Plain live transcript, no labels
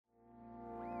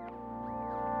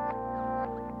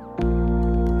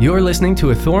You're listening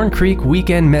to a Thorn Creek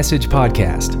Weekend Message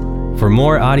podcast. For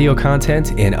more audio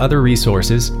content and other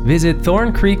resources, visit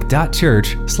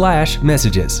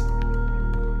thorncreek.church/messages.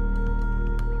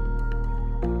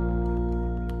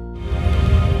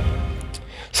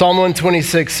 Psalm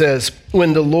 126 says,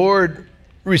 "When the Lord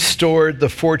restored the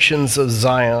fortunes of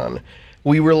Zion,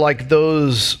 we were like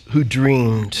those who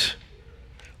dreamed.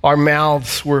 Our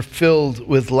mouths were filled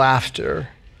with laughter,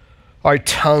 our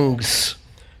tongues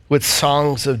with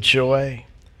songs of joy.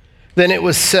 Then it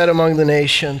was said among the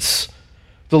nations,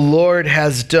 the Lord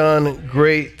has done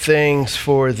great things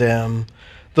for them.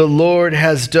 The Lord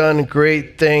has done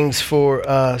great things for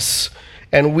us,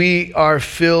 and we are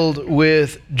filled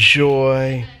with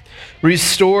joy.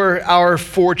 Restore our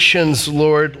fortunes,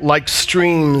 Lord, like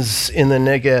streams in the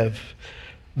Negev.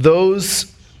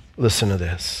 Listen to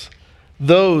this,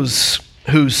 those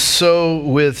who sow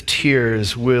with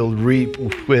tears will reap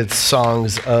with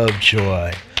songs of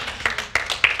joy.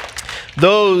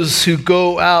 Those who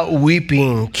go out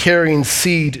weeping, carrying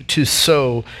seed to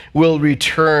sow, will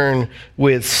return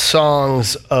with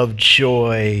songs of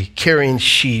joy, carrying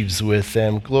sheaves with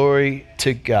them." Glory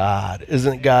to God.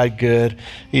 Isn't God good?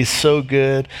 He's so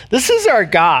good. This is our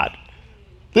God.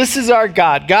 This is our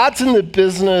God. God's in the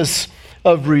business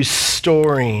of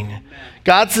restoring.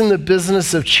 God's in the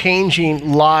business of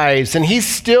changing lives, and he's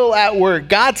still at work.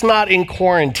 God's not in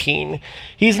quarantine.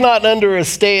 He's not under a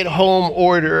stay-at-home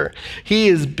order. He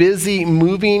is busy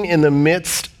moving in the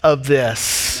midst of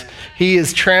this. He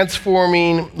is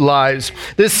transforming lives.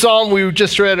 This psalm we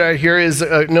just read right here is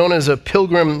known as a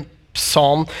pilgrim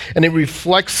psalm, and it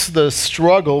reflects the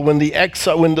struggle when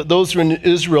those who were in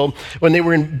Israel, when they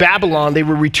were in Babylon, they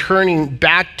were returning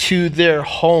back to their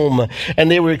home, and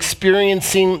they were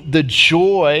experiencing the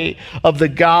joy of the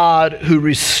God who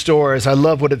restores. I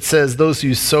love what it says, those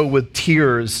who sow with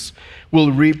tears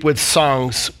will reap with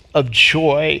songs of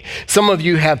joy. Some of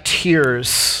you have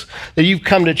tears that you've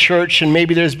come to church and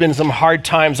maybe there's been some hard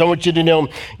times. I want you to know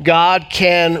God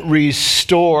can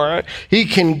restore. He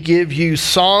can give you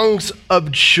songs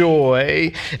of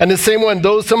joy. And the same one,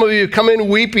 some of you come in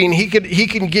weeping, he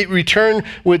can return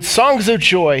with songs of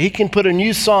joy. He can put a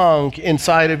new song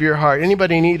inside of your heart.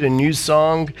 Anybody need a new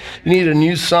song? You need a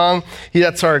new song?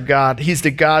 That's our God. He's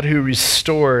the God who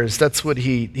restores. That's what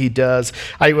he does.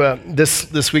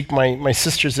 This week my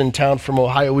sister's in town from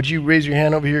Ohio. Would you raise your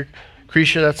hand over here?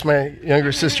 Krisha, that's my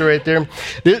younger sister right there.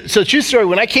 So true story,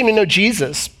 when I came to know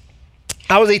Jesus,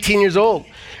 I was 18 years old,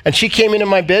 and she came into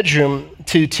my bedroom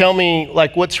to tell me,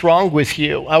 like, what's wrong with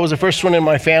you? I was the first one in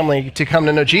my family to come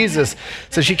to know Jesus.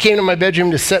 So she came to my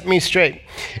bedroom to set me straight.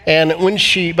 And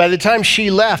by the time she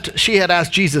left, she had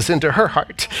asked Jesus into her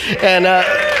heart. And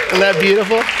isn't that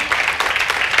beautiful?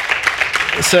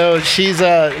 So she's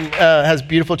has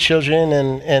beautiful children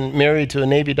and married to a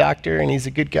Navy doctor, and he's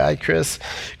a good guy, Chris.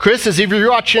 Chris, if you're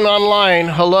watching online,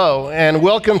 hello, and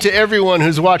welcome to everyone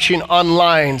who's watching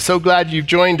online. So glad you've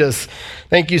joined us.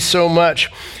 Thank you so much.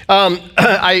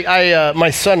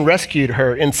 My son rescued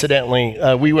her, incidentally.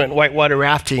 We went whitewater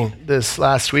rafting this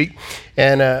last week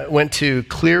and went to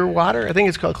Clearwater. I think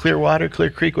it's called Clearwater,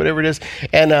 Clear Creek, whatever it is.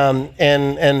 And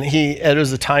it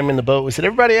was a time in the boat. We said,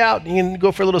 everybody out, you can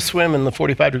go for a little swim in the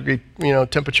 45-degree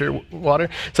temperature water.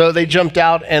 So they jumped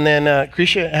out, and then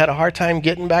Krisha had a hard time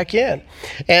getting back in.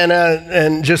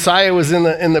 And Josiah was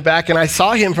in the back, and I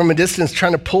saw him from a distance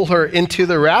trying to pull her into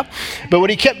the raft. But what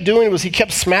he kept doing was he kept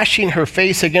smashing her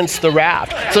face against the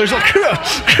raft. So there's like,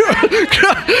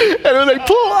 and when they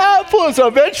pull out. So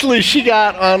eventually she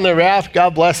got on the raft.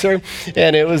 God bless her.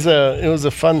 And it was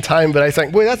a fun time. But I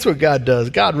think, boy, that's what God does.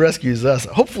 God rescues us.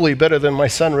 Hopefully better than my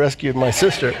son rescued my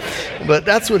sister. But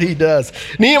that's what he does.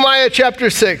 Nehemiah chapter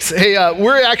 6. Hey,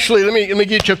 we're actually, let me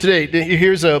get you up to date.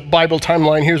 Here's a Bible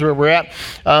timeline. Here's where we're at.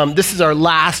 This is our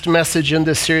last message in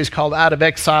this series called Out of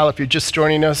Exile. If you're just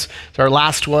joining us, it's our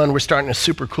last one. We're starting a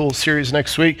super cool series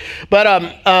next week. But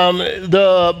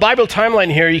the Bible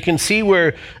timeline here, you can see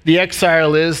where the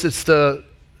exile is. Is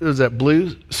that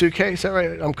blue suitcase? Is that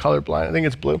right? I'm colorblind. I think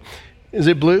it's blue. Is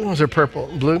it blue? Is it purple?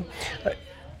 Blue?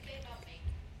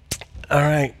 All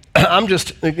right. I'm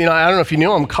just, I don't know if you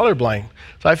know, I'm colorblind.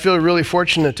 So I feel really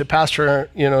fortunate to pastor,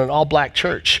 an all-black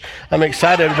church. I'm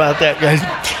excited about that, guys.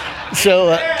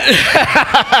 So,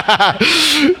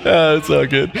 it's all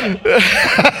good.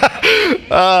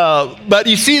 But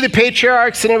you see the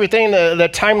patriarchs and everything, the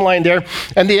timeline there.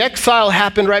 And the exile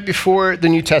happened right before the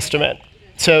New Testament.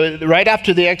 So right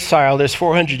after the exile, there's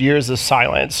 400 years of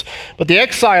silence. But the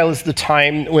exile is the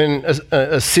time when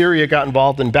Assyria got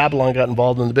involved and Babylon got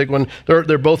involved in the big one.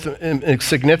 They're both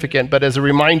significant, but as a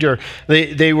reminder,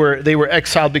 they were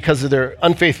exiled because of their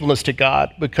unfaithfulness to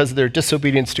God, because of their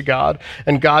disobedience to God.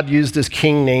 And God used this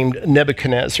king named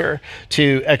Nebuchadnezzar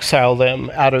to exile them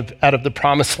out of the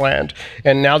promised land.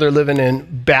 And now they're living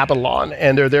in Babylon,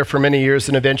 and they're there for many years,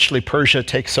 and eventually Persia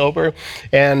takes over.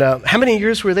 And how many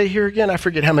years were they here again? I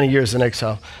forget how many years in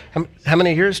exile. How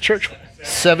many years, church?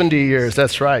 70 years,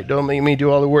 that's right. Don't make me do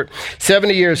all the work.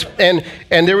 70 years. And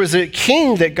there was a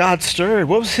king that God stirred.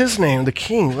 What was his name? The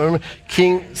king. Remember?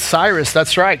 King Cyrus,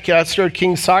 that's right. God stirred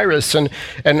King Cyrus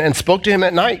and spoke to him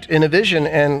at night in a vision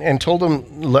and told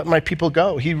him, let my people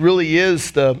go. He really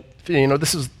is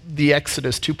this is the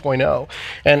Exodus 2.0.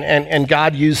 And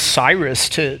God used Cyrus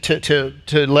to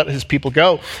let his people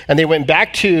go. And they went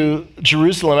back to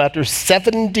Jerusalem after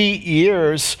 70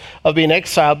 years of being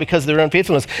exiled because of their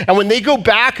unfaithfulness. And when they go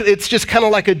back, it's just kind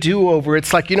of like a do-over.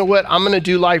 It's like, you know what? I'm going to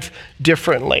do life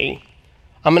differently.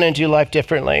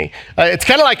 It's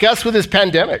kind of like us with this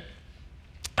pandemic.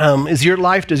 Does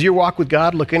your walk with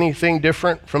God look anything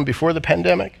different from before the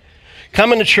pandemic?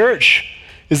 Coming to church.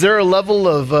 Is there a level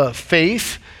of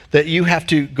faith that you have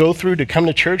to go through to come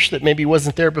to church that maybe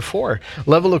wasn't there before?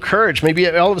 Level of courage. Maybe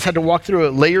all of us had to walk through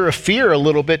a layer of fear a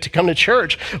little bit to come to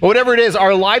church. Or whatever it is,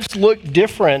 our lives look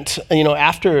different,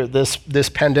 after this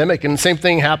pandemic. And the same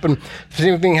thing happened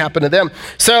to them.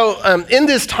 So in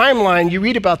this timeline, you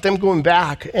read about them going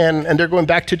back, and they're going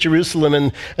back to Jerusalem.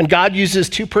 And God uses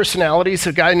two personalities,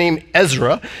 a guy named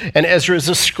Ezra. And Ezra is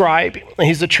a scribe, and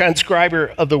he's a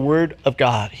transcriber of the word of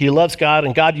God. He loves God,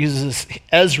 and God uses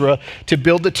Ezra to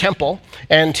build the temple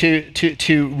and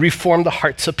to reform the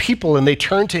hearts of people, and they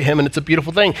turn to him, and it's a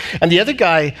beautiful thing. And the other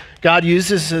guy God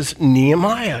uses is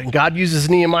Nehemiah, and God uses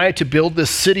Nehemiah to build this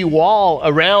city wall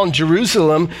around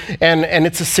Jerusalem, and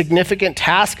it's a significant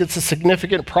task, it's a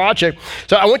significant project.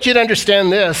 So I want you to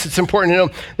understand this. It's important to know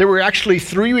there were actually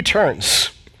 3 returns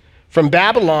from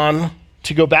Babylon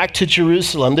to go back to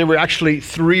Jerusalem. There were actually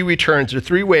 3 returns, or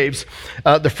 3 waves.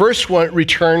 The first one,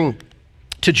 return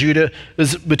to Judah,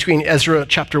 was between Ezra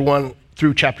chapter 1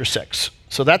 through chapter 6.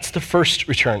 So that's the first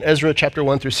return, Ezra chapter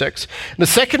 1 through 6. And the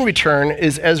second return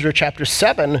is Ezra chapter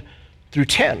 7 through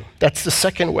 10. That's the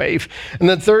second wave. And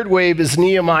the third wave is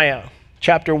Nehemiah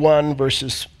chapter 1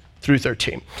 verses through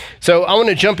 13. So I want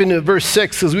to jump into verse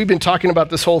 6 because we've been talking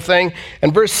about this whole thing.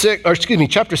 And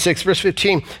chapter 6, verse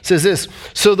 15 says this: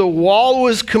 So the wall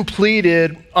was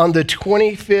completed on the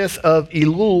 25th of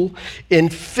Elul in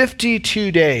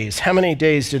 52 days. How many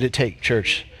days did it take,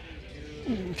 church?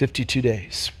 52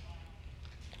 days.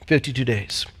 52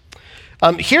 days.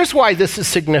 Here's why this is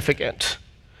significant.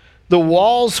 The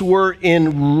walls were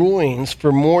in ruins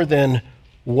for more than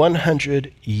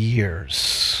 100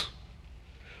 years.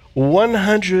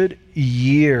 100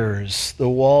 years the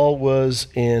wall was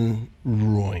in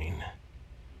ruin.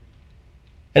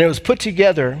 And it was put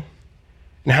together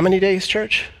in how many days,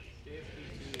 church?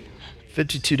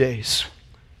 52 days.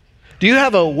 Do you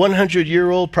have a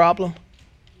 100-year-old problem?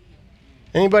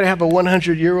 Anybody have a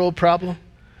 100-year-old problem?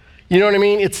 You know what I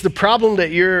mean? It's the problem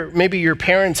that maybe your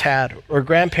parents had or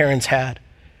grandparents had.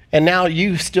 And now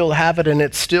you still have it, and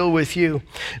it's still with you.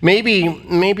 Maybe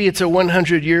it's a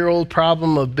 100-year-old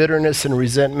problem of bitterness and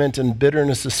resentment, and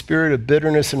bitterness, the spirit of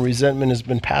bitterness and resentment has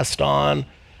been passed on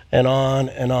and on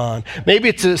and on. Maybe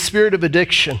it's a spirit of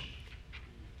addiction,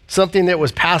 something that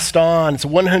was passed on. It's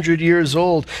 100 years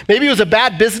old. Maybe it was a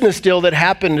bad business deal that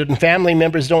happened and family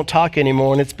members don't talk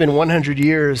anymore, and it's been 100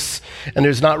 years and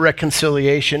there's not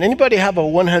reconciliation. Anybody have a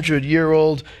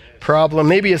 100-year-old problem?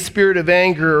 Maybe a spirit of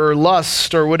anger or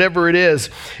lust or whatever it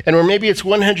is. Or maybe it's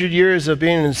 100 years of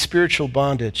being in spiritual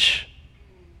bondage.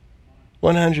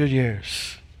 100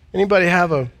 years. Anybody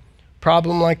have a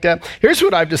problem like that? Here's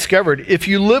what I've discovered. If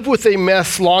you live with a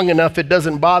mess long enough, it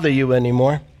doesn't bother you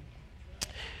anymore.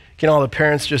 Can all the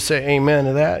parents just say amen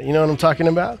to that? You know what I'm talking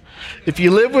about? If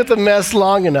you live with a mess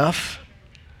long enough,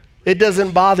 it doesn't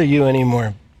bother you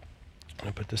anymore. I'm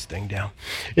going to put this thing down.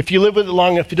 If you live with it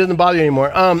long enough, it doesn't bother you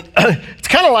anymore. It's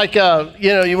kind of like,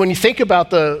 when you think about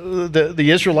the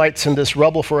Israelites in this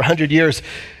rubble for 100 years,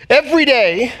 every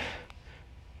day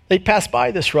they pass by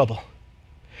this rubble.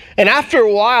 And after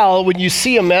a while, when you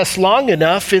see a mess long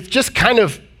enough, it just kind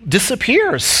of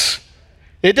disappears.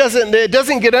 It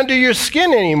doesn't get under your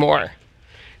skin anymore.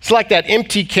 It's like that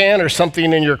empty can or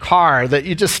something in your car that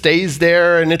you just stays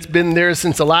there, and it's been there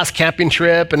since the last camping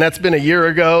trip, and that's been a year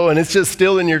ago, and it's just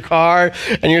still in your car,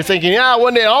 and you're thinking,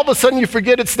 one day all of a sudden you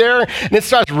forget it's there, and it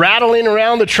starts rattling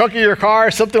around the trunk of your car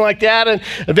or something like that, and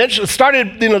eventually it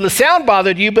started, the sound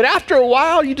bothered you, but after a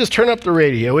while you just turn up the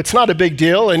radio. It's not a big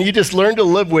deal, and you just learn to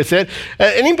live with it.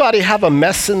 Anybody have a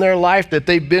mess in their life that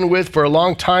they've been with for a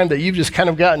long time that you've just kind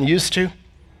of gotten used to?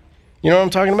 You know what I'm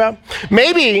talking about?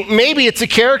 Maybe it's a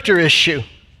character issue.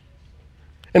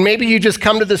 And maybe you just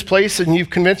come to this place and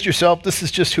you've convinced yourself, this is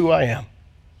just who I am.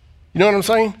 You know what I'm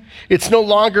saying? It's no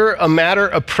longer a matter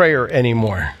of prayer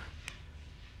anymore.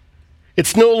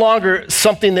 It's no longer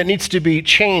something that needs to be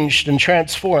changed and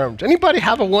transformed. Anybody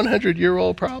have a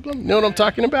 100-year-old problem? You know what I'm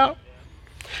talking about?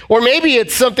 Or maybe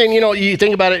it's something, you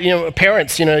think about it,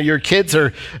 parents, your kids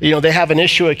are, they have an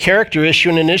issue, a character issue,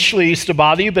 and initially it used to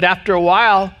bother you, but after a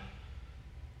while,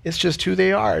 it's just who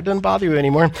they are. It doesn't bother you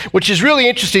anymore, which is really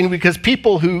interesting because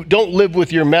people who don't live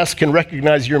with your mess can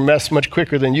recognize your mess much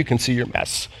quicker than you can see your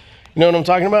mess. You know what I'm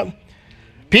talking about?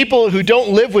 People who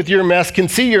don't live with your mess can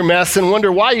see your mess and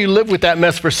wonder why you live with that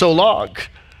mess for so long.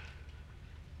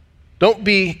 Don't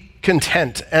be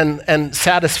content and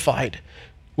satisfied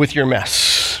with your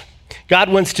mess. God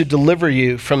wants to deliver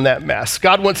you from that mess.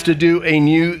 God wants to do a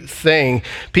new thing.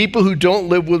 People who don't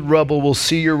live with rubble will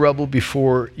see your rubble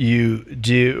before you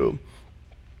do.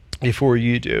 Before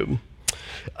you do.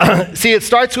 See, it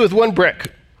starts with one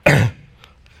brick.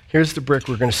 Here's the brick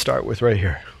we're going to start with right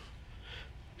here.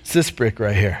 It's this brick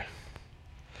right here.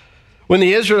 When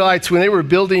the Israelites, when they were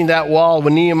building that wall,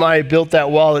 when Nehemiah built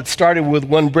that wall, it started with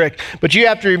one brick. But you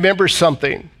have to remember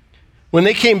something. When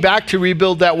they came back to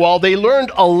rebuild that wall, they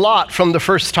learned a lot from the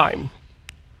first time.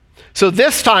 So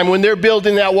this time when they're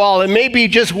building that wall, it may be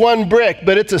just one brick,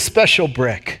 but it's a special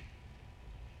brick.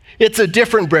 It's a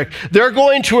different brick. They're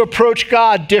going to approach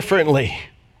God differently.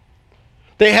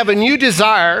 They have a new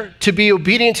desire to be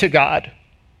obedient to God.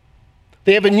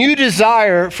 They have a new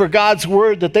desire for God's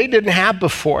word that they didn't have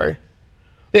before.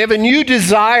 They have a new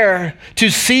desire to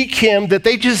seek him that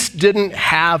they just didn't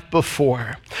have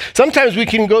before. Sometimes we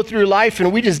can go through life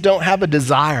and we just don't have a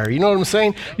desire. You know what I'm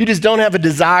saying? You just don't have a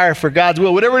desire for God's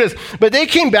will, whatever it is. But they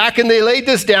came back and they laid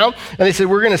this down and they said,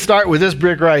 we're going to start with this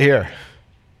brick right here.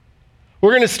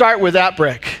 We're going to start with that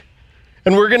brick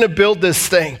and we're going to build this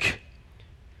thing.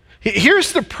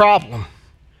 Here's the problem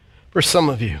for some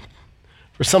of you,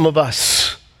 for some of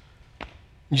us.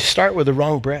 You start with the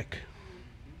wrong brick.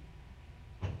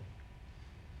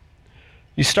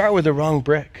 You start with the wrong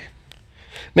brick.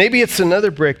 Maybe it's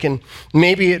another brick, and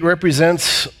maybe it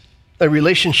represents a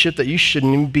relationship that you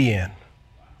shouldn't even be in.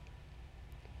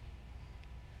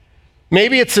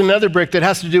 Maybe it's another brick that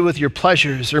has to do with your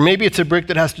pleasures, or maybe it's a brick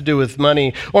that has to do with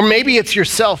money, or maybe it's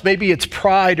yourself, maybe it's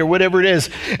pride, or whatever it is.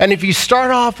 And if you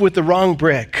start off with the wrong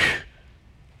brick,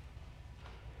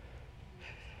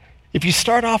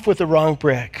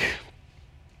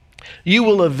 you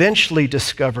will eventually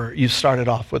discover you've started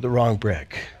off with the wrong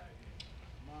brick.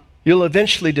 You'll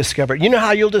eventually discover it. You know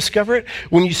how you'll discover it?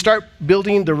 When you start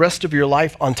building the rest of your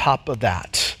life on top of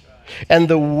that. And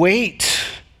the weight,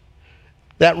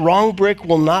 that wrong brick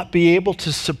will not be able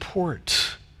to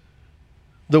support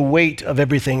the weight of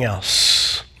everything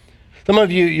else. Some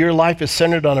of you, your life is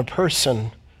centered on a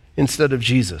person instead of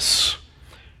Jesus.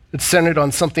 It's centered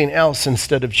on something else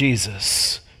instead of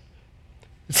Jesus.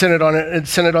 It's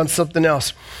centered on something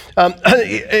else.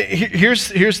 Here's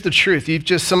the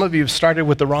truth. Some of you have started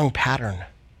with the wrong pattern,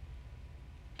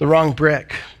 the wrong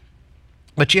brick,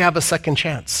 but you have a second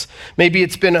chance. Maybe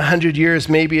it's been 100 years.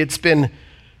 Maybe it's been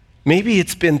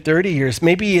 30 years.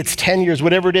 Maybe it's 10 years,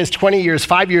 whatever it is, 20 years,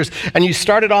 5 years, and you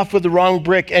started off with the wrong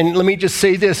brick. And let me just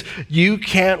say this, you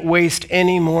can't waste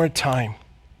any more time.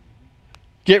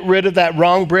 Get rid of that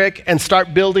wrong brick and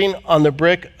start building on the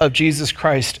brick of Jesus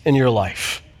Christ in your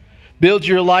life. Build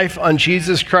your life on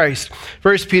Jesus Christ.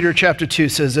 1 Peter chapter 2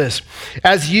 says this,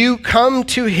 as you come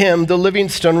to him, the living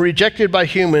stone, rejected by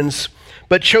humans,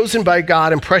 but chosen by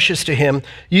God and precious to him,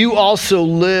 you also,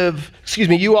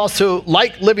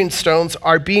 like living stones,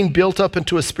 are being built up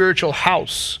into a spiritual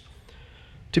house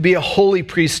to be a holy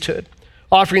priesthood,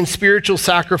 offering spiritual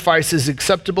sacrifices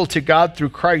acceptable to God through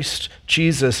Christ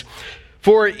Jesus.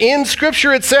 For in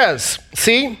Scripture it says,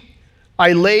 see,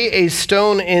 I lay a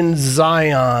stone in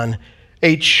Zion,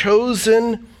 a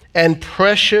chosen and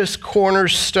precious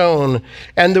cornerstone,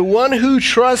 and the one who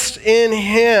trusts in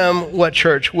him, what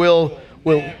church, will.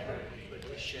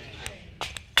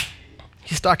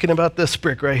 He's talking about this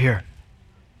brick right here.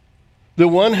 The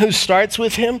one who starts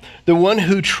with him, the one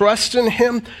who trusts in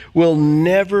him, will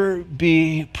never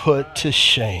be put to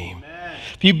shame.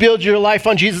 If you build your life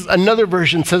on Jesus, another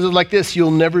version says it like this: you'll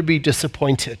never be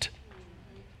disappointed.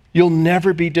 You'll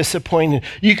never be disappointed.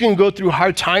 You can go through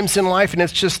hard times in life, and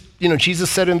it's just,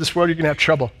 Jesus said in this world, you're going to have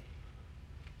trouble.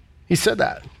 He said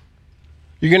that.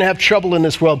 You're going to have trouble in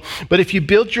this world. But if you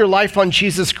build your life on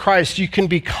Jesus Christ, you can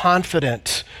be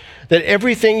confident that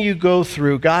everything you go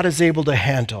through, God is able to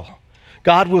handle.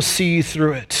 God will see you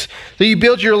through it. So you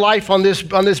build your life on this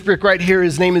brick right here.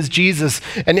 His name is Jesus.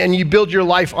 And you build your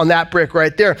life on that brick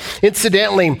right there.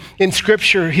 Incidentally, in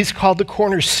Scripture, he's called the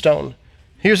cornerstone.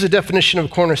 Here's a definition of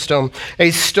cornerstone: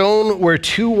 a stone where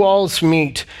two walls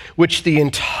meet, which the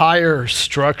entire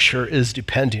structure is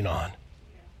depending on.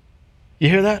 You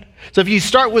hear that? So if you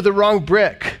start with the wrong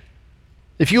brick,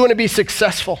 if you want to be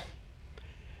successful,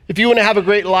 if you want to have a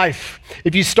great life,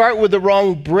 if you start with the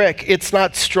wrong brick, it's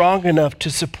not strong enough to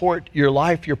support your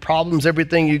life, your problems,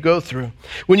 everything you go through.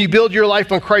 When you build your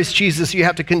life on Christ Jesus, you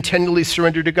have to continually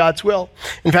surrender to God's will.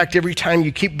 In fact, every time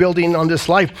you keep building on this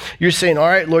life, you're saying, all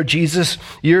right, Lord Jesus,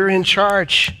 you're in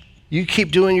charge. You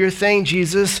keep doing your thing,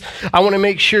 Jesus. I want to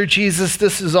make sure, Jesus,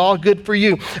 this is all good for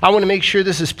you. I want to make sure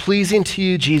this is pleasing to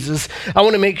you, Jesus. I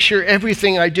want to make sure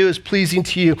everything I do is pleasing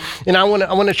to you. And I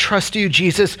want to trust you,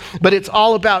 Jesus. But it's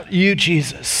all about you,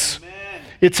 Jesus. Amen.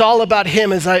 It's all about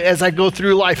him as I go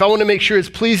through life. I want to make sure it's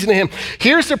pleasing to him.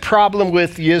 Here's the problem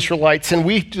with the Israelites, and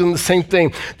we've done the same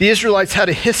thing. The Israelites had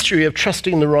a history of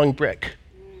trusting the wrong brick.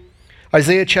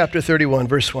 Isaiah chapter 31,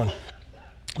 verse 1.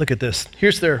 Look at this.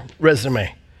 Here's their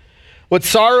resume. What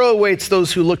sorrow awaits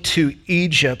those who look to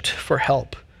Egypt for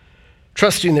help,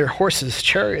 trusting their horses,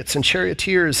 chariots, and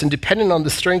charioteers, and depending on the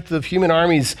strength of human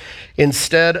armies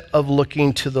instead of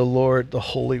looking to the Lord, the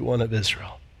Holy One of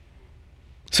Israel.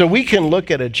 So we can look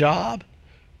at a job.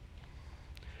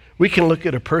 We can look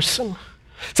at a person.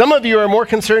 Some of you are more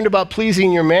concerned about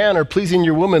pleasing your man or pleasing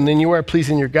your woman than you are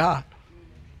pleasing your God.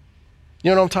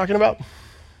 You know what I'm talking about?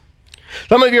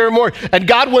 Some of you are more, and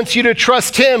God wants you to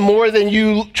trust him more than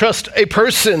you trust a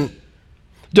person.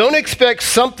 Don't expect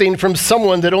something from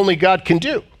someone that only God can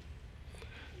do.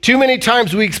 Too many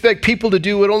times we expect people to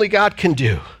do what only God can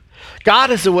do.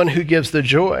 God is the one who gives the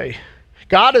joy.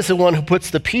 God is the one who puts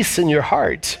the peace in your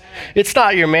heart. It's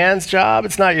not your man's job.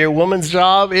 It's not your woman's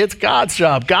job. It's God's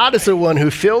job. God is the one who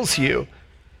fills you.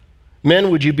 Men,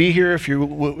 would you be here if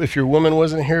your woman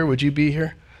wasn't here? Would you be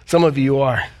here? Some of you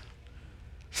are.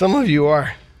 Some of you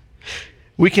are.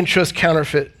 We can trust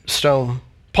counterfeit stone.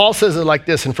 Paul says it like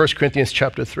this in 1 Corinthians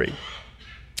chapter 3.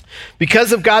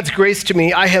 Because of God's grace to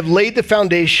me, I have laid the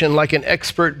foundation like an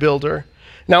expert builder.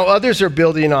 Now others are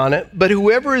building on it, but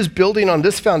whoever is building on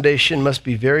this foundation must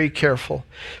be very careful.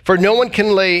 For no one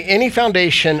can lay any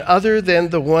foundation other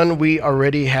than the one we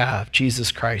already have, Jesus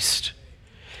Christ.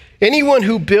 Anyone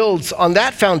who builds on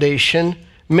that foundation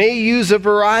may use a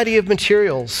variety of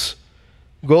materials: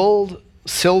 gold,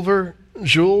 silver,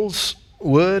 jewels,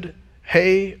 wood,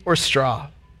 hay, or straw.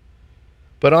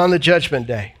 But on the judgment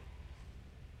day,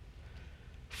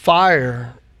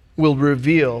 fire will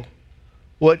reveal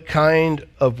what kind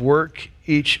of work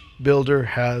each builder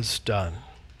has done.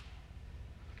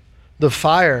 The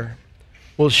fire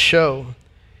will show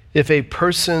if a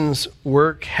person's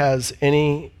work has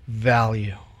any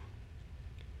value.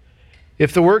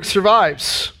 If the work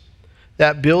survives,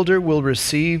 that builder will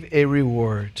receive a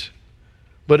reward.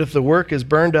 But if the work is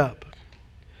burned up,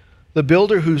 the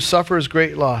builder will suffer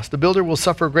great loss. The builder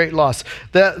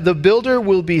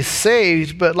will be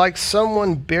saved, but like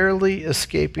someone barely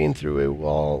escaping through a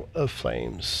wall of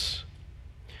flames.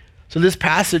 So this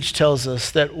passage tells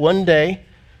us that one day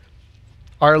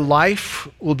our life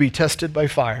will be tested by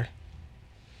fire,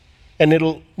 and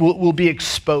will be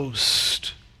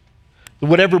exposed.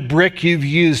 Whatever brick you've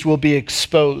used will be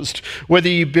exposed. Whether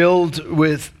you build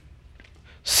with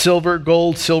silver,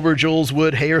 gold, silver, jewels,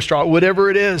 wood, hay, or straw, whatever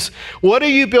it is. What are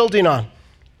you building on?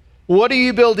 What are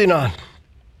you building on?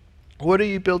 What are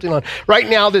you building on? Right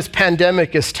now, this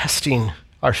pandemic is testing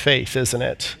our faith, isn't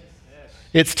it? Yes.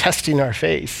 It's testing our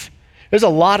faith. There's a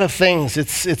lot of things.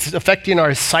 It's affecting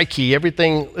our psyche.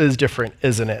 Everything is different,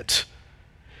 isn't it?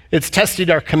 It's testing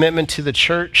our commitment to the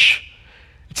church.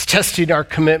 It's testing our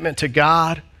commitment to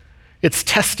God. It's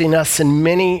testing us in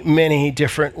many, many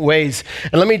different ways.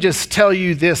 And let me just tell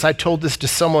you this. I told this to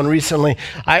someone recently.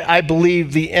 I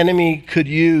believe the enemy could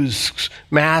use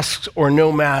masks or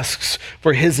no masks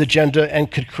for his agenda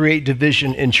and could create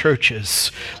division in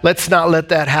churches. Let's not let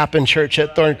that happen, church,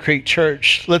 at Thorn Creek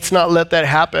Church. Let's not let that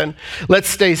happen. Let's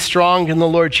stay strong in the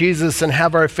Lord Jesus and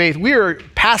have our faith. We are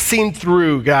passing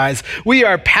through, guys. We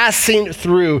are passing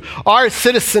through. Our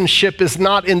citizenship is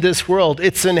not in this world.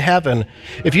 It's in heaven.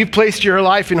 If you place your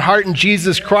life and heart in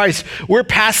Jesus Christ, we're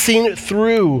passing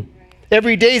through.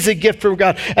 Every day is a gift from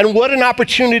God. And what an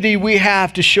opportunity we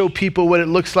have to show people what it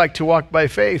looks like to walk by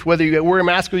faith. Whether you wear a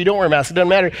mask or you don't wear a mask, it doesn't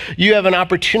matter. You have an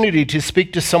opportunity to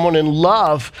speak to someone in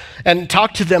love and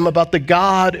talk to them about the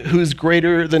God who's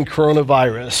greater than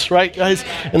coronavirus. Right, guys?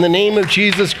 In the name of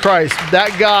Jesus Christ,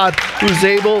 that God who's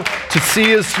able to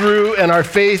see us through, and our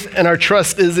faith and our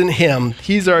trust is in him.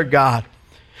 He's our God.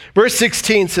 Verse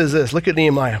 16 says this. Look at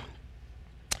Nehemiah.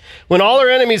 When all our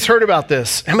enemies heard about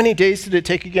this, how many days did it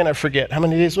take again? I forget. How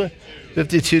many days was it?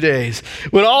 52 days.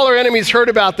 When all our enemies heard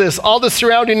about this, all the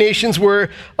surrounding nations were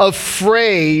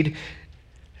afraid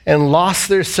and lost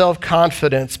their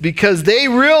self-confidence because they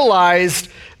realized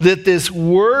that this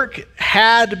work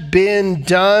had been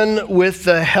done with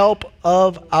the help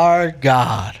of our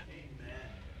God.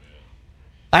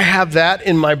 I have that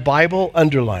in my Bible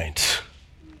underlined.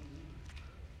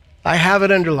 I have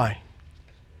it underlined.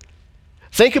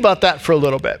 Think about that for a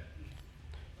little bit.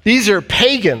 These are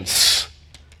pagans,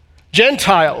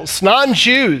 Gentiles,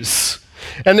 non-Jews,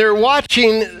 and they're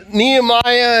watching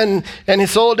Nehemiah and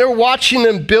his old, they're watching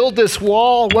them build this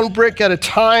wall one brick at a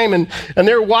time, and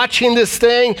they're watching this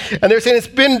thing, and they're saying it's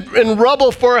been in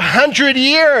rubble for 100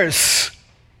 years.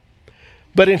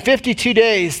 But in 52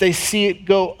 days, they see it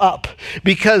go up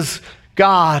because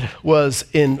God was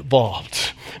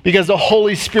involved, because the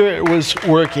Holy Spirit was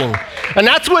working. And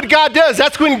that's what God does.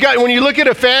 That's when you look at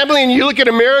a family and you look at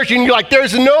a marriage and you're like,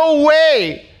 there's no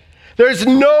way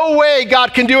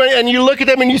God can do it. And you look at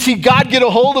them and you see God get a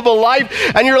hold of a life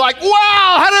and you're like,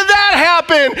 wow, how did that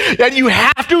happen? And you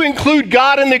have to include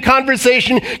God in the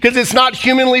conversation because it's not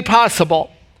humanly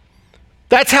possible.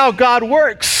 That's how God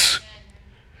works.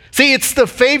 See, it's the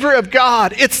favor of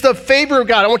God. It's the favor of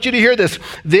God. I want you to hear this.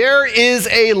 There is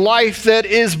a life that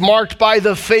is marked by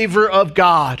the favor of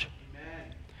God.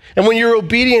 And when you're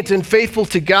obedient and faithful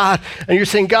to God, and you're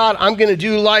saying, God, I'm going to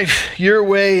do life your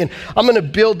way, and I'm going to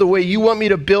build the way you want me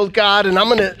to build, God, and I'm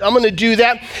going to do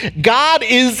that. God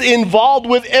is involved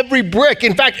with every brick.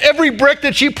 In fact, every brick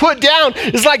that you put down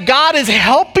is like God is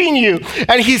helping you,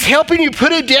 and he's helping you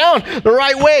put it down the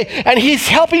right way, and he's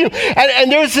helping you.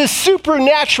 And there's this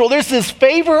supernatural, there's this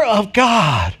favor of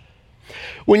God.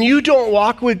 When you don't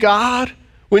walk with God,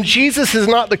 when Jesus is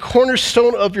not the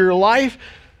cornerstone of your life,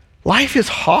 life is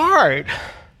hard.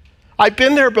 I've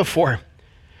been there before.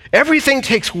 Everything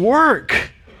takes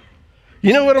work.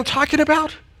 You know what I'm talking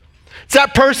about? It's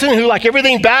that person who, like,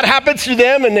 everything bad happens to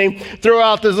them and they throw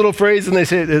out this little phrase and they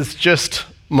say, it's just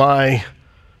my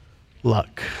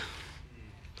luck.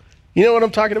 You know what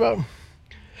I'm talking about?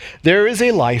 There is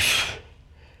a life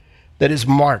that is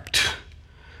marked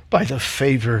by the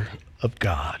favor of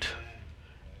God.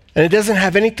 And it doesn't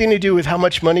have anything to do with how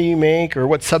much money you make or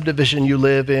what subdivision you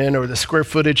live in or the square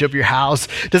footage of your house.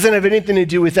 It doesn't have anything to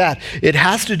do with that. It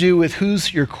has to do with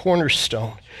who's your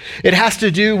cornerstone. It has to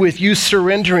do with you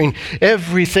surrendering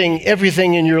everything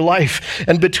in your life.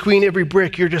 And between every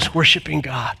brick, you're just worshiping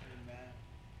God.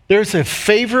 There's a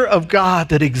favor of God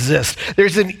that exists.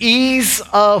 There's an ease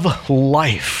of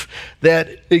life that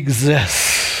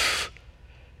exists.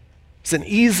 It's an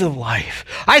ease of life.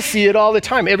 I see it all the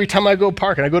time. Every time I go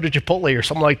park and I go to Chipotle or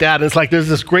something like that, and it's like there's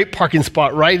this great parking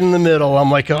spot right in the middle.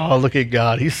 I'm like, oh, look at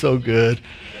God. He's so good.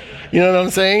 You know what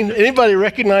I'm saying? Anybody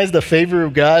recognize the favor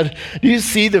of God? Do you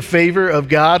see the favor of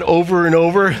God over and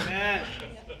over? Amen.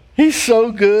 He's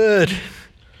so good.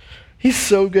 He's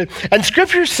so good. And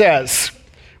Scripture says,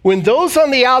 when those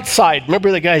on the outside,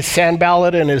 remember the guy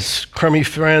Sanballat and his crummy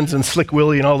friends and Slick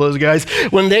Willie and all those guys,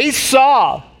 when they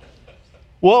saw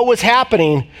what was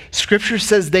happening, Scripture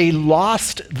says they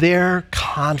lost their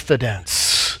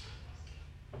confidence.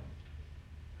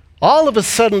 All of a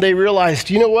sudden they realized,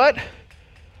 you know what?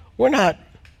 We're not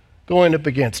going up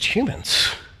against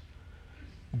humans.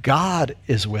 God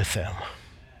is with them.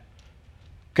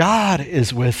 God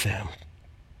is with them.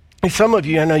 And some of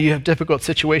you, I know you have difficult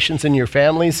situations in your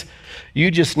families. You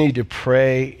just need to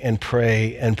pray and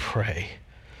pray and pray.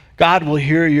 God will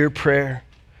hear your prayer.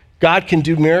 God can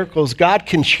do miracles. God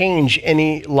can change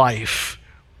any life.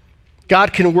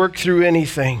 God can work through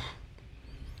anything.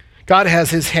 God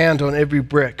has his hand on every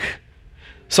brick.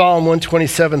 Psalm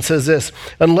 127 says this,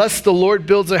 unless the Lord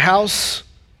builds a house,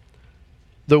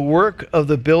 the work of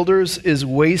the builders is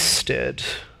wasted.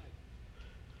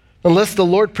 Unless the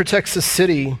Lord protects a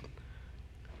city,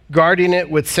 guarding it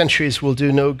with sentries will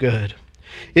do no good.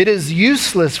 It is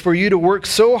useless for you to work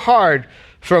so hard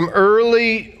from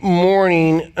early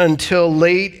morning until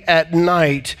late at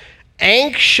night,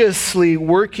 anxiously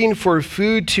working for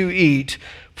food to eat,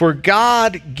 for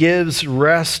God gives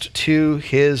rest to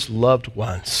his loved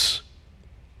ones.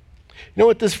 You know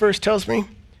what this verse tells me?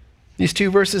 These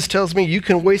two verses tells me you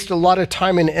can waste a lot of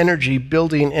time and energy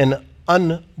building an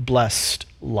unblessed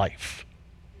life.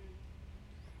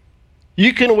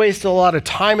 You can waste a lot of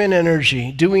time and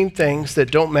energy doing things that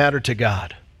don't matter to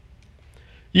God.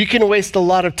 You can waste a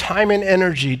lot of time and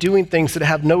energy doing things that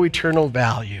have no eternal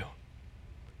value.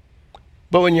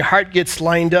 But when your heart gets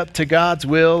lined up to God's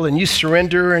will and you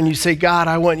surrender and you say, God,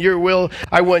 I want your will,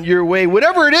 I want your way,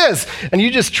 whatever it is, and you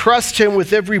just trust him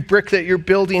with every brick that you're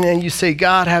building and you say,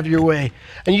 God, have your way.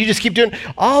 And you just keep doing it.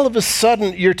 All of a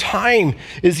sudden, your time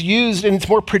is used and it's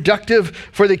more productive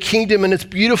for the kingdom and it's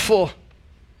beautiful.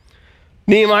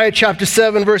 Nehemiah chapter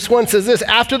 7 verse 1 says this,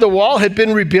 after the wall had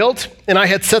been rebuilt and I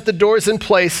had set the doors in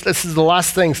place, this is the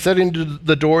last thing, setting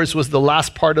the doors was the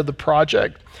last part of the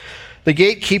project. The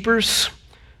gatekeepers,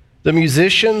 the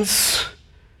musicians,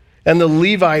 and the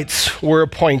Levites were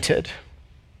appointed.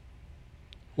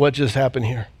 What just happened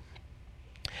here?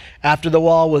 After the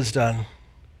wall was done,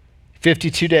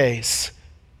 52 days,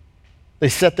 they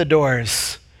set the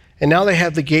doors, and now they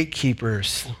have the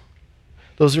gatekeepers.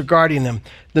 Those are guarding them.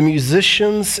 The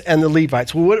musicians and the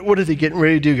Levites. Well, what are they getting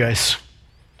ready to do, guys?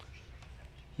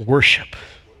 Worship.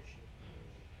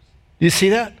 You see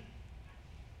that?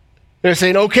 They're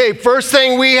saying, okay, first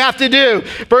thing we have to do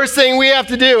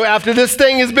after this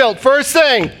thing is built, first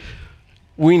thing,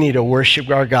 we need to worship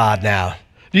our God now.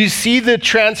 Do you see the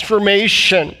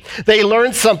transformation? They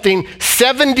learned something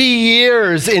 70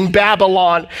 years in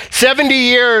Babylon, 70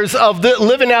 years of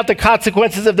living out the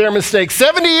consequences of their mistakes,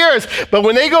 70 years. But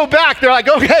when they go back, they're like,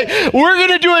 okay, we're going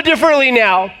to do it differently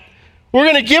now. We're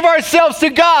going to give ourselves to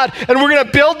God, and we're going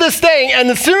to build this thing. And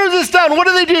as soon as it's done, what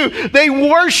do? They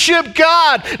worship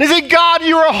God. They say, God,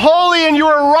 you are holy and you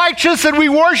are righteous, and we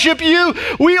worship you.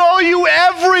 We owe you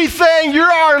everything. You're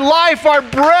our life, our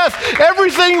breath,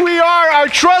 everything we are. Our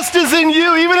trust is in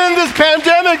you. Even in this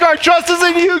pandemic, our trust is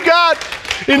in you, God.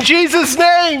 In Jesus'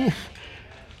 name.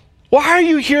 Why are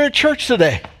you here at church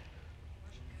today?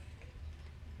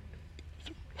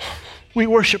 We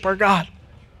worship our God.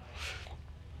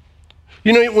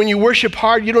 You know, when you worship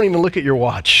hard, you don't even look at your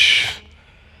watch.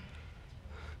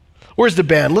 Where's the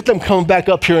band? Let them come back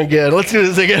up here again. Let's do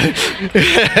this again.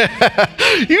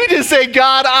 You just say,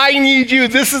 God, I need you.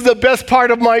 This is the best part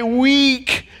of my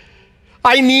week.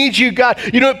 I need you, God.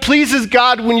 You know, it pleases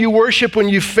God when you worship, when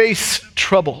you face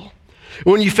trouble,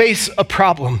 when you face a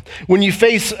problem, when you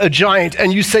face a giant,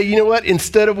 and you say, you know what?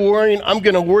 Instead of worrying, I'm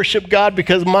going to worship God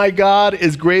because my God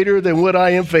is greater than what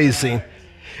I am facing.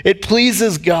 It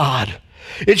pleases God.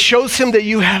 It shows him that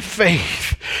you have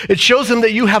faith. It shows him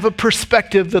that you have a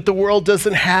perspective that the world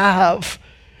doesn't have.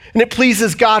 And it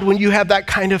pleases God when you have that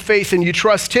kind of faith and you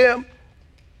trust him.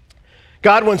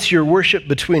 God wants your worship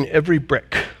between every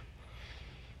brick.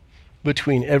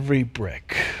 Between every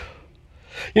brick.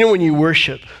 You know, when you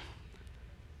worship,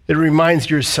 it reminds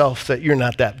yourself that you're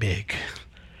not that big.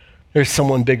 There's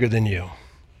someone bigger than you.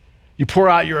 You pour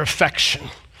out your affection.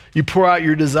 You pour out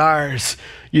your desires.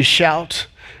 You shout.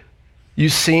 You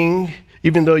sing,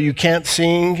 even though you can't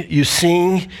sing, you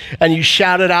sing, and you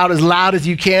shout it out as loud as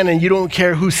you can, and you don't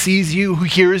care who sees you, who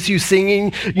hears you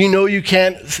singing. You know you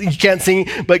can't sing,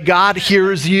 but God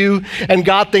hears you, and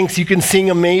God thinks you can sing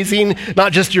amazing,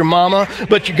 not just your mama,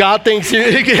 but God thinks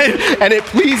you can, and it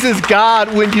pleases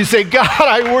God when you say, God,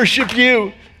 I worship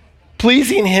you.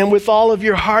 Pleasing him with all of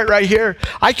your heart right here.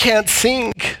 I can't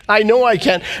sing. I know I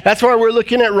can't. That's why we're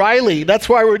looking at Riley. That's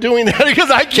why we're doing that, because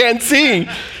I can't sing.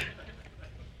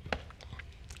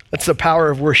 That's the power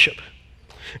of worship.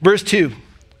 Verse 2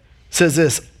 says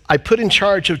this, I put in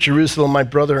charge of Jerusalem my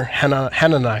brother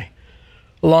Hanani,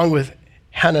 along with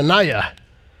Hananiah,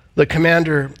 the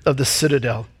commander of the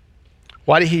citadel.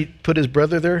 Why did he put his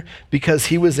brother there? Because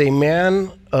he was a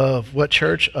man of what,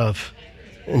 church? Of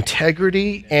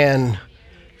integrity and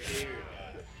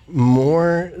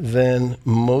more than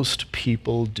most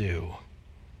people do.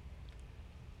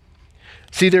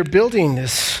 See, they're building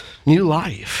this new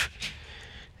life.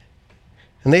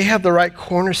 And they have the right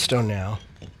cornerstone now.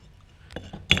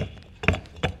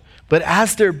 But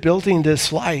as they're building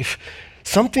this life,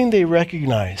 something they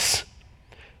recognize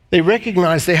they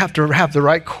have to have the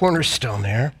right cornerstone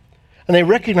there. And they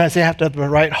recognize they have to have the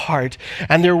right heart.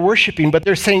 And they're worshiping, but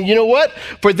they're saying, you know what?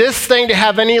 For this thing to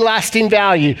have any lasting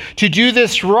value, to do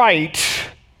this right,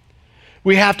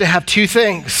 we have to have two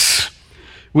things.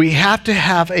 We have to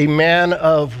have a man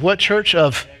of what, church?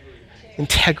 Of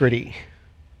integrity.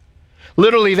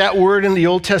 Literally, that word in the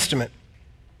Old Testament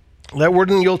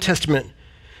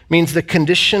means the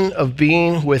condition of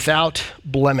being without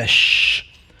blemish,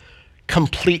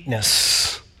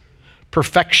 completeness,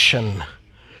 perfection,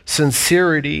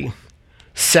 sincerity,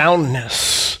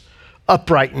 soundness,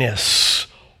 uprightness,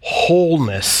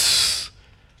 wholeness,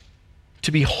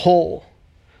 to be whole,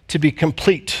 to be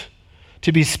complete,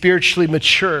 to be spiritually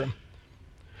mature.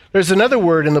 There's another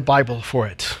word in the Bible for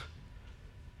it.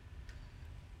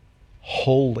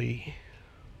 Holy.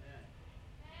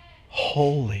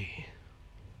 Holy.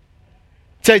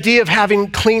 It's the idea of having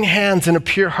clean hands and a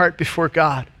pure heart before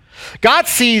God. God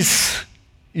sees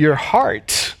your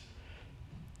heart.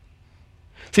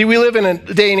 See, we live in a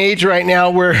day and age right now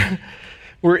where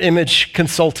we're image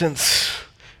consultants,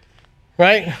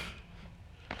 right?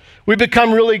 We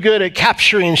become really good at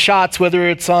capturing shots, whether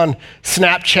it's on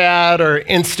Snapchat or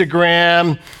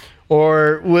Instagram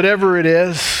or whatever it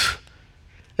is.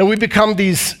 And we become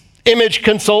these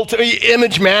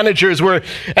image managers where,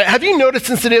 have you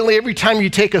noticed incidentally, every time you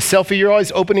take a selfie, you're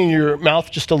always opening your mouth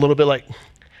just a little bit like,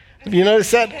 have you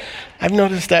noticed that? I've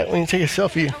noticed that when you take a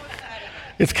selfie.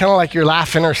 It's kind of like you're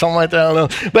laughing or something like that, I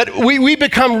don't know. But we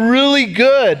become really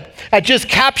good at just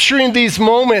capturing these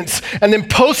moments and then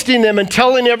posting them and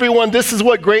telling everyone this is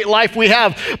what great life we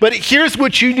have. But here's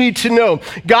what you need to know.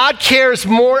 God cares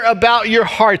more about your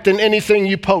heart than anything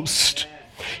you post.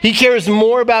 He cares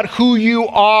more about who you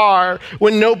are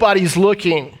when nobody's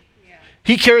looking.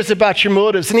 He cares about your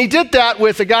motives. And he did that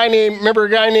with a guy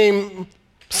named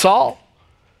Saul?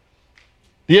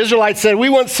 The Israelites said, we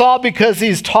want Saul because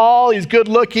he's tall, he's good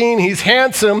looking, he's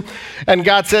handsome. And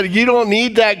God said, you don't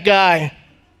need that guy.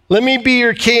 Let me be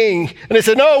your king. And they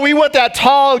said, no, we want that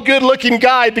tall, good looking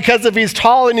guy because if he's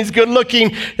tall and he's good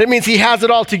looking, that means he has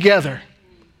it all together.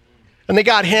 And they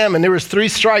got him, and there was 3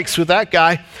 strikes with that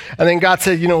guy. And then God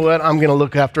said, you know what? I'm going to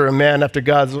look after a man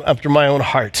after my own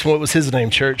heart. What was his name,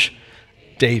 church?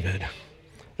 David.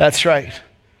 That's right.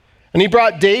 And he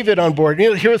brought David on board.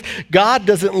 You know, God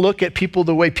doesn't look at people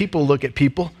the way people look at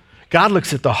people. God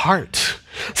looks at the heart.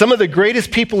 Some of the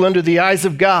greatest people under the eyes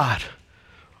of God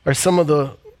are some of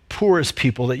the poorest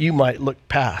people that you might look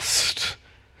past.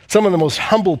 Some of the most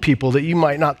humble people that you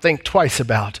might not think twice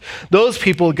about. Those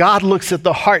people, God looks at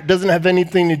the heart. Doesn't have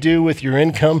anything to do with your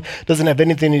income. Doesn't have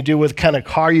anything to do with the kind of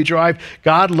car you drive.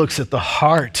 God looks at the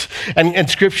heart. And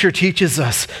Scripture teaches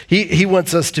us, He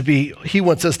wants us to be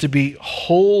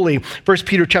holy. 1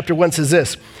 Peter chapter 1 says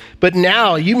this, but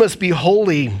now you must be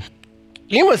holy.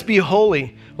 You must be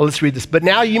holy. Well, let's read this. But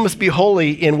now you must be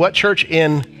holy in what, church?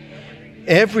 In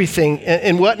everything.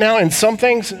 In what now? In some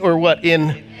things? Or what?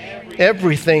 In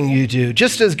everything you do.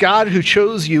 Just as God who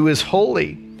chose you is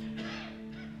holy,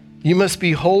 you must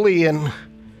be holy in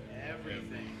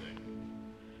everything.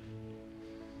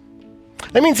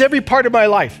 That means every part of my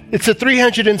life. It's a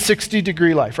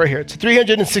 360-degree life right here. It's a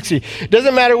 360.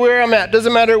 Doesn't matter where I'm at.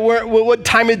 Doesn't matter what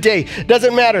time of day.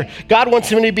 Doesn't matter. God wants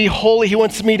me to be holy. He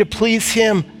wants me to please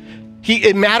Him.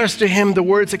 It matters to Him the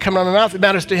words that come out of my mouth. It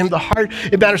matters to Him the heart.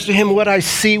 It matters to Him what I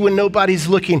see when nobody's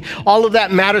looking. All of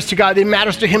that matters to God. It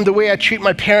matters to Him the way I treat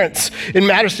my parents. It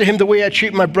matters to Him the way I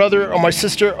treat my brother or my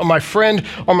sister or my friend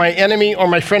or my enemy or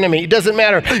my frenemy. It doesn't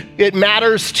matter. It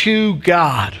matters to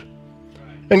God.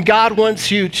 And God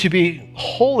wants you to be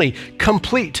holy,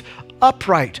 complete,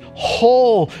 upright,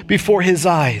 whole before His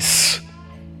eyes.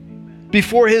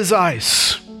 Before His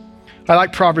eyes. I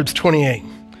like Proverbs 28.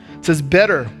 It says,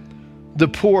 better the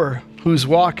poor whose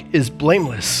walk is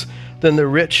blameless than the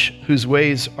rich whose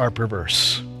ways are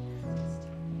perverse.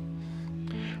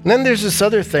 And then there's this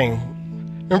other thing.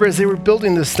 Remember, as they were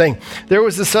building this thing, there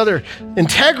was this other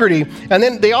integrity. And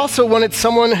then they also wanted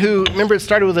someone who, remember, it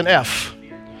started with an F.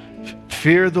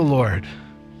 Fear the Lord.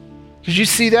 Did you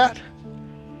see that?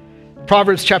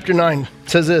 Proverbs chapter 9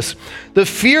 says this, the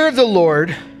fear of the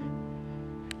Lord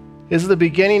is the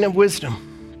beginning of wisdom.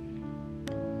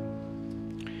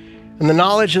 And the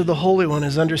knowledge of the Holy One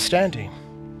is understanding.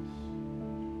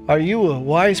 Are you a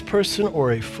wise person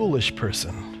or a foolish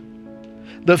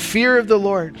person? The fear of the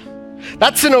Lord.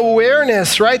 That's an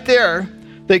awareness right there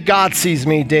that God sees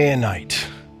me day and night.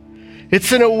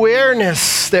 It's an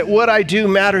awareness that what I do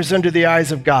matters under the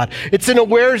eyes of God. It's an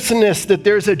awareness that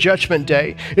there's a judgment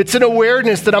day. It's an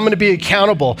awareness that I'm going to be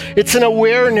accountable. It's an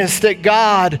awareness that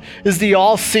God is the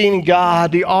all-seeing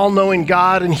God, the all-knowing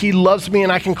God, and He loves me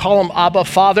and I can call Him Abba,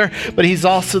 Father, but He's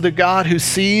also the God who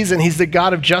sees, and He's the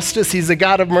God of justice. He's the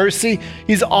God of mercy.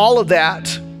 He's all of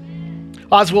that.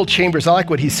 Oswald Chambers, I like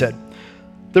what he said.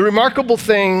 The remarkable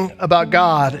thing about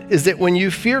God is that when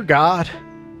you fear God,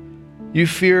 you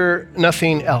fear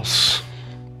nothing else.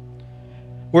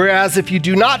 Whereas if you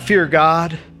do not fear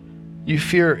God, you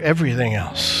fear everything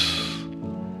else.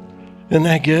 Isn't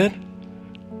that good?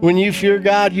 When you fear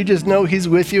God, you just know He's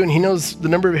with you and He knows the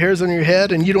number of hairs on your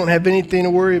head and you don't have anything to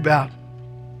worry about.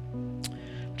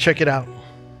 Check it out.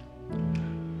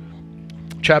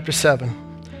 Chapter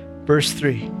 7, verse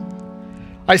 3.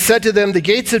 I said to them, the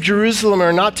gates of Jerusalem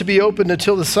are not to be opened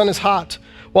until the sun is hot.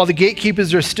 While the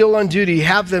gatekeepers are still on duty,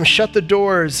 have them shut the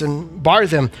doors and bar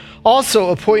them. Also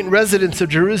appoint residents of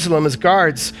Jerusalem as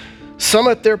guards, some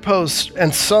at their posts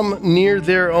and some near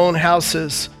their own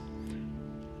houses.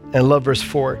 And love verse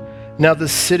 4. Now the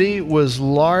city was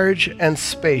large and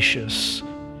spacious,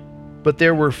 but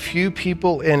there were few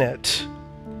people in it,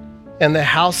 and the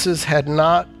houses had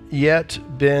not yet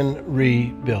been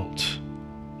rebuilt.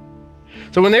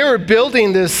 So when they were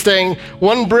building this thing,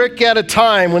 one brick at a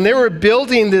time, when they were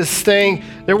building this thing,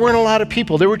 there weren't a lot of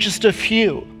people. There were just a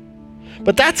few.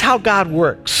 But that's how God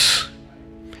works.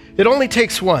 It only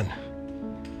takes one.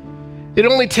 It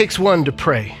only takes one to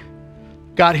pray.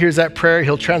 God hears that prayer,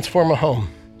 he'll transform a home.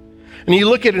 And you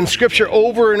look at it in scripture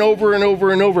over and over and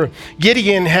over and over.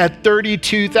 Gideon had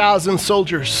 32,000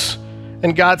 soldiers.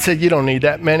 And God said, you don't need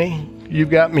that many. You've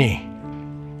got me.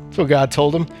 That's what God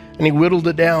told him. And he whittled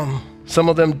it down. Some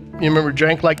of them, you remember,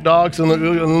 drank like dogs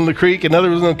in the creek, and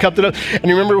others cupped it up. And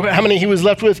you remember how many he was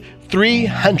left with?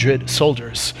 300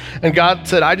 soldiers. And God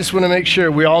said, I just want to make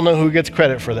sure we all know who gets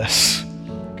credit for this.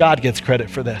 God gets credit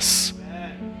for this.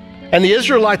 And the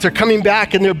Israelites are coming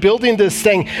back and they're building this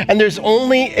thing, and there's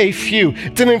only a few.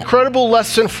 It's an incredible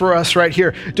lesson for us right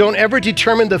here. Don't ever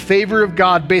determine the favor of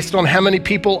God based on how many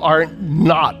people are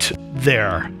not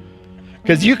there.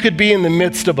 Because you could be in the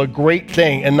midst of a great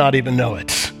thing and not even know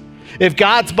it. If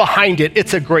God's behind it,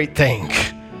 it's a great thing.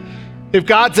 If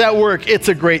God's at work, it's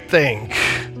a great thing.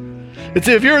 It's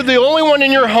if you're the only one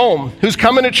in your home who's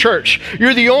coming to church,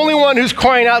 you're the only one who's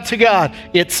crying out to God,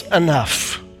 it's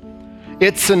enough.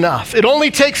 It's enough. It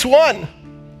only takes one.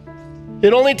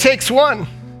 It only takes one.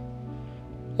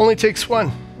 Only takes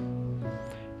one.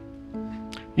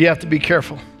 You have to be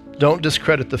careful. Don't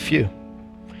discredit the few.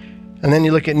 And then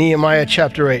you look at Nehemiah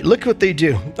chapter 8. Look what they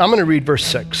do. I'm going to read verse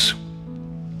 6.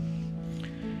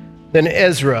 Then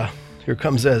Ezra, here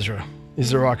comes Ezra.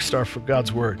 He's a rock star for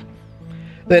God's word.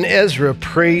 Then Ezra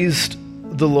praised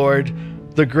the Lord,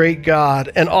 the great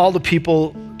God, and all the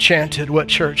people chanted, what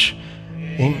church?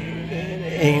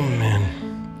 Amen.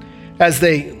 As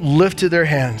they lifted their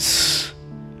hands,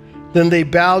 then they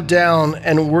bowed down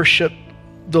and worshiped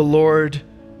the Lord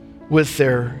with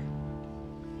their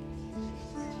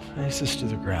faces to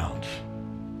the ground.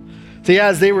 See,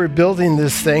 as they were building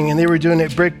this thing, and they were doing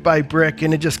it brick by brick,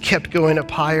 and it just kept going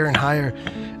up higher and higher,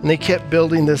 and they kept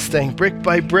building this thing brick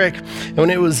by brick, and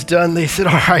when it was done, they said,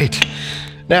 all right,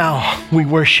 now we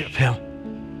worship him.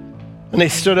 And they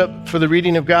stood up for the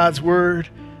reading of God's word.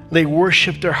 They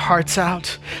worshiped their hearts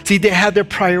out. See, they had their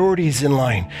priorities in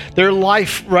line. Their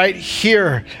life right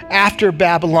here after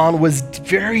Babylon was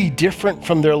very different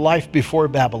from their life before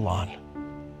Babylon.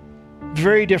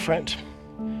 Very different.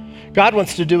 God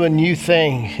wants to do a new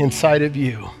thing inside of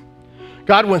you.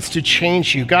 God wants to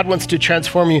change you. God wants to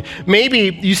transform you.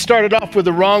 Maybe you started off with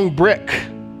the wrong brick.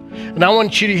 And I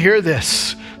want you to hear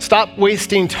this. Stop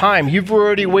wasting time. You've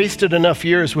already wasted enough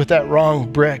years with that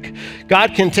wrong brick.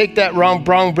 God can take that wrong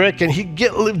brick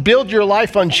and build your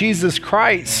life on Jesus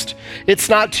Christ. It's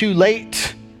not too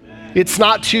late. It's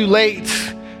not too late.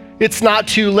 It's not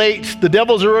too late. The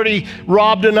devil's already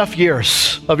robbed enough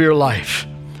years of your life.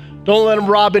 Don't let him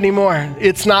rob anymore.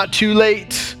 It's not too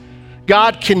late.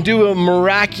 God can do a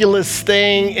miraculous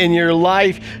thing in your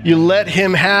life. You let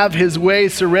him have his way,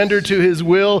 surrender to his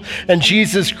will, and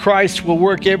Jesus Christ will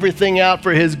work everything out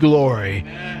for his glory.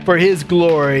 For his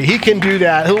glory. He can do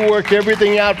that. He'll work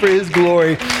everything out for his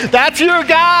glory. That's your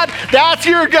God. That's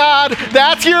your God.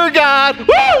 That's your God.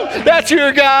 Woo! That's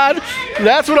your God.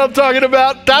 That's what I'm talking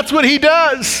about. That's what he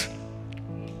does.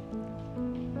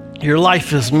 Your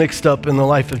life is mixed up in the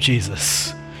life of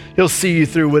Jesus. He'll see you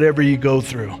through whatever you go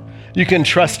through. You can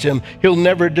trust him. He'll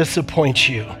never disappoint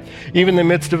you. Even in the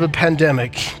midst of a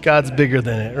pandemic, God's bigger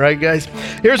than it, right, guys?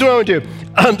 Here's what I want to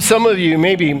do. Some of you,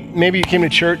 maybe you came to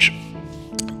church.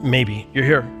 Maybe you're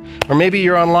here. Or maybe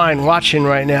you're online watching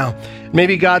right now.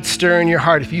 Maybe God's stirring your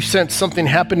heart. If you sense something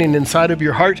happening inside of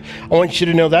your heart, I want you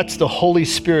to know that's the Holy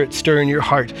Spirit stirring your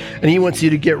heart. And he wants you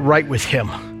to get right with him.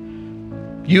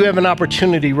 You have an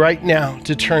opportunity right now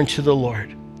to turn to the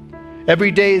Lord.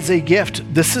 Every day is a gift.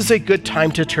 This is a good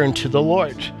time to turn to the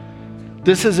Lord.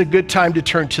 This is a good time to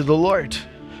turn to the Lord.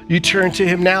 You turn to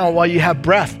him now while you have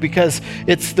breath, because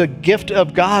it's the gift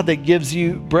of God that gives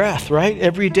you breath, right?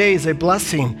 Every day is a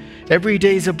blessing. Every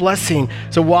day is a blessing.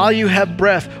 So while you have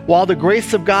breath, while the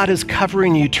grace of God is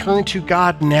covering you, turn to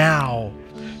God now.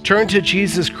 Turn to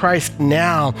Jesus Christ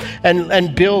now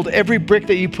and build every brick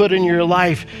that you put in your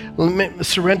life.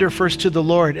 Surrender first to the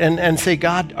Lord and say,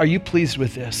 God, are you pleased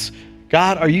with this?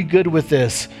 God, are you good with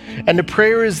this? And the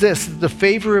prayer is this: the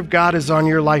favor of God is on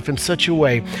your life in such a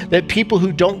way that people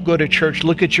who don't go to church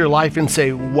look at your life and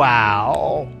say,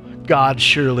 wow, God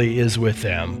surely is with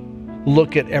them.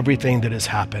 Look at everything that has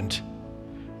happened.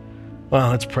 Well,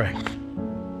 let's pray.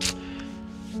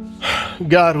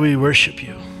 God, we worship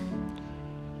you.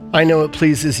 I know it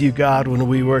pleases you, God, when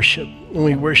we worship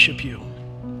you.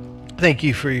 Thank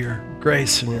you for your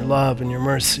grace and your love and your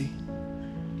mercy.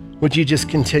 Would you just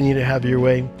continue to have your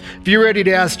way? If you're ready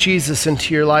to ask Jesus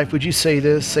into your life, would you say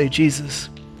this? Say, Jesus,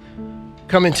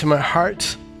 come into my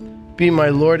heart. Be my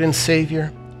Lord and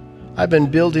Savior. I've been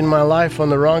building my life on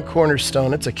the wrong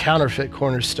cornerstone. It's a counterfeit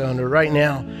cornerstone. But right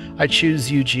now, I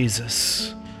choose you,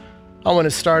 Jesus. I want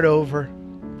to start over.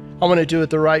 I want to do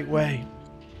it the right way.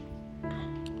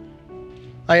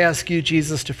 I ask you,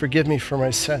 Jesus, to forgive me for my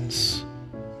sins.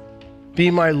 Be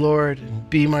my Lord and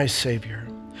be my Savior.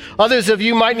 Others of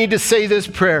you might need to say this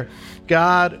prayer: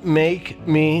 God, make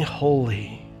me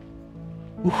holy.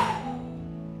 Ooh.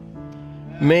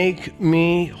 Make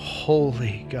me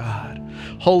holy, God.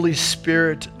 Holy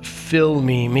Spirit, fill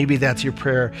me. Maybe that's your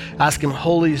prayer. Ask him,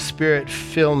 Holy Spirit,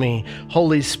 fill me.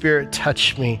 Holy Spirit,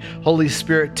 touch me. Holy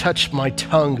Spirit, touch my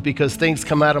tongue, because things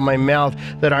come out of my mouth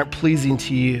that aren't pleasing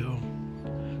to you.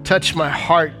 Touch my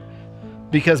heart,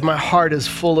 because my heart is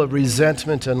full of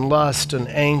resentment and lust and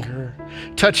anger.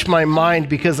 Touch my mind,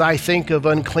 because I think of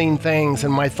unclean things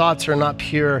and my thoughts are not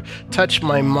pure. Touch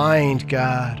my mind,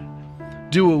 God.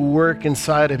 Do a work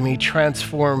inside of me.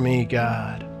 Transform me,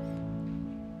 God.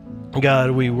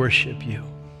 God, we worship you.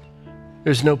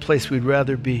 There's no place we'd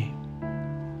rather be.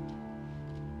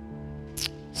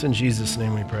 It's in Jesus'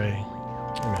 name we pray.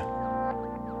 Amen.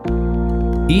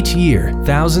 Each year,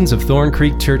 thousands of Thorn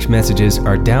Creek Church messages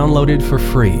are downloaded for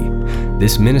free.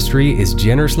 This ministry is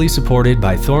generously supported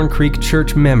by Thorn Creek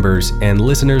Church members and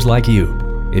listeners like you.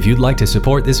 If you'd like to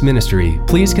support this ministry,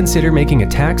 please consider making a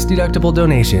tax-deductible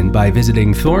donation by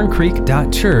visiting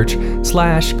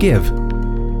thorncreek.church/give.